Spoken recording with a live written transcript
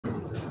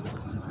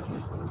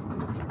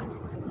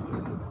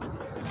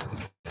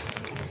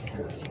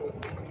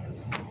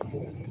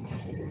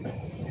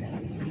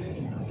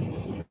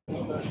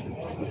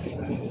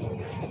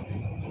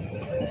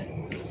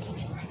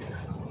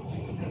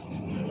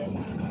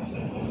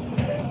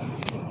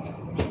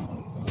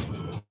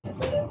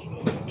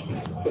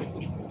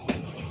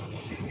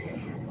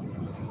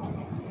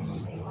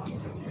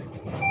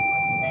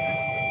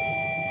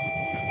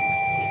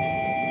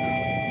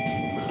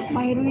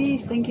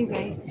Thank you,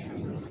 guys.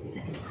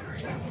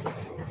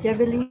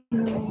 Javelino,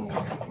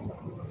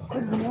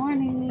 good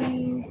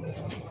morning.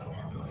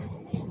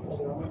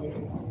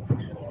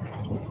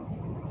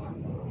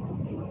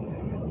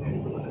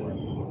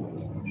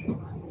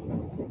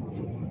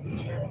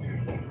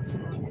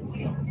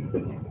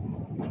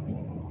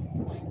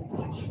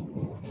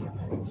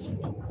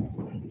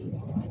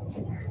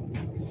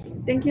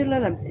 Thank you,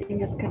 Lalabs.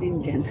 Ingat ka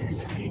din dyan.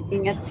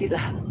 Ingat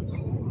sila.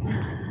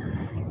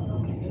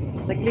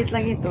 Saglit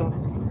lang ito.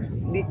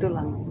 Dito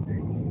lang.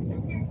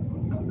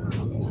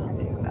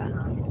 Diba?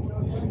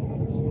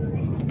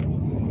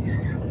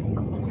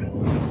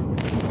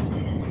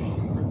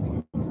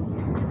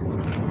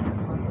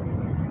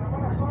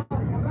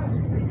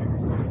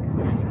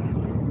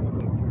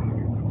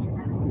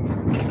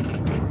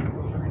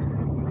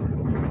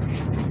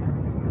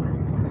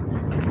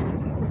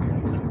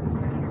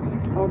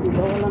 Oh,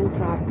 diba walang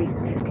traffic?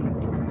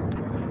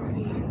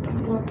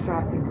 No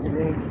traffic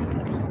today.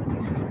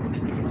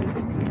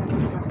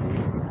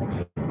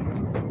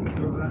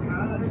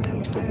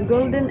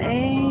 Golden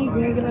Egg,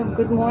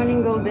 good morning,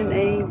 Golden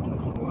Egg.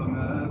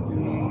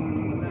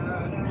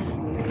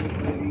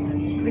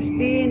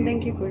 Christine,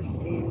 thank you,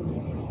 Christine.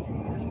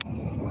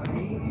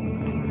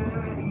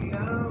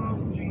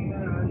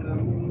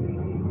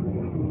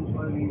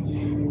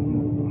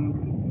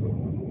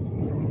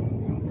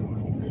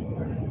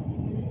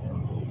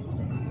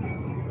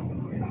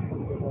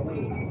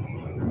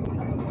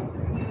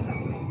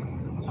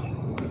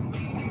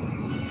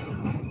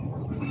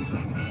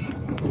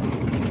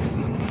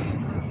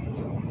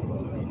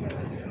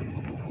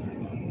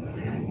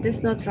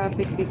 There's no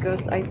traffic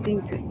because I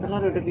think a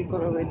lot of the people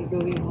are already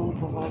going home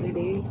for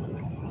holiday.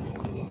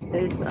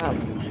 There's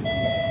upcoming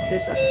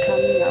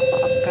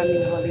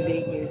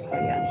holiday here, so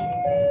yan.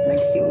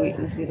 Nagsiuwi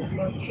na sila.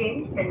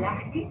 Lonceng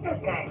telah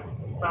ditekan.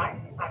 Bas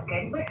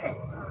akan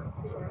berhenti.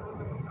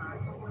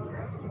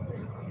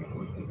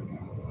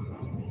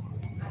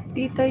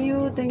 Tita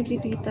Yu, thank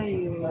you, Tita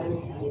Yu.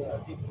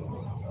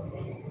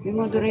 May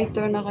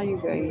moderator na kayo,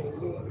 guys.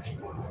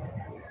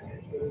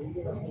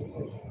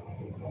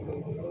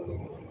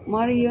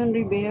 Marion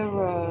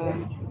Rivera.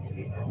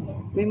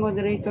 May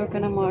moderator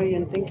ka na,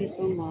 Marion. Thank you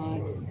so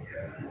much.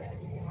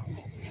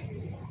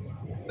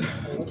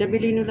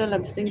 Jabilino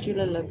Lalabs. Thank you,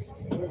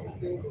 Lalabs.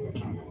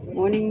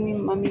 Morning,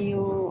 Mami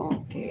Yu.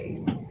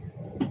 Okay.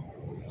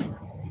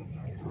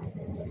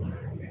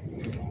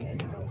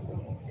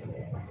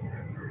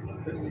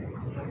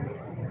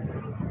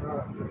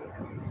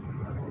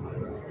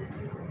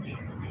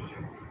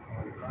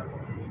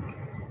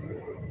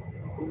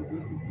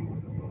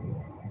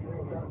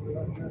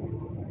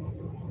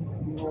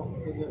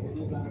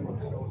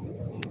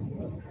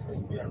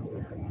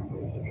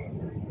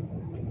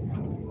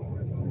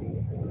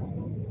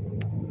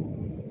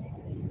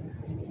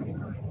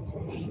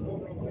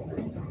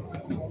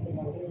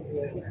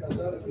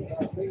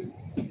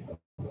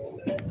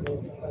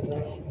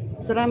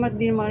 Salamat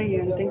din,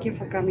 Marian. Thank you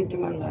for coming to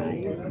my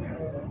live.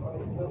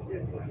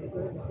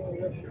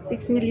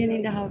 6 million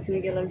in the house,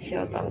 Miguel.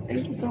 Shout out.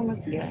 Thank you so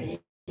much,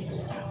 guys.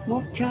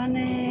 Mob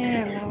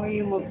Channel. How are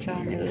you, Mob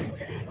Channel?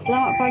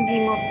 Selamat pagi,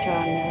 Mob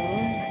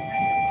Channel.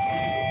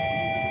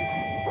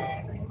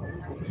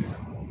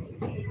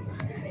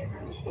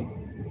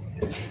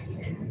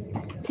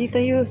 Tita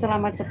Yu,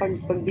 salamat sa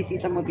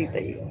pagbisita mo, Tita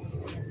Yu.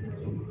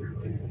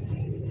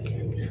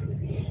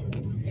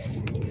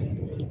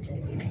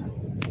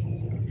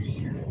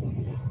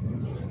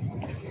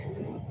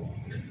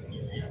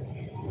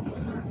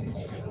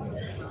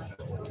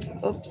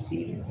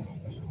 Oopsie.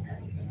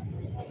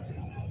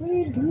 What are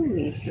you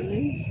doing,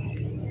 silly?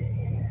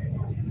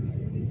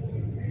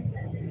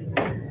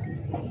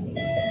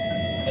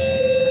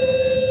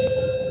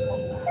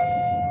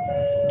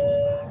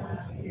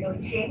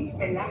 Lonceng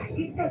telah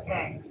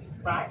ditekan.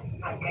 Bas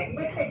akan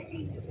berhenti.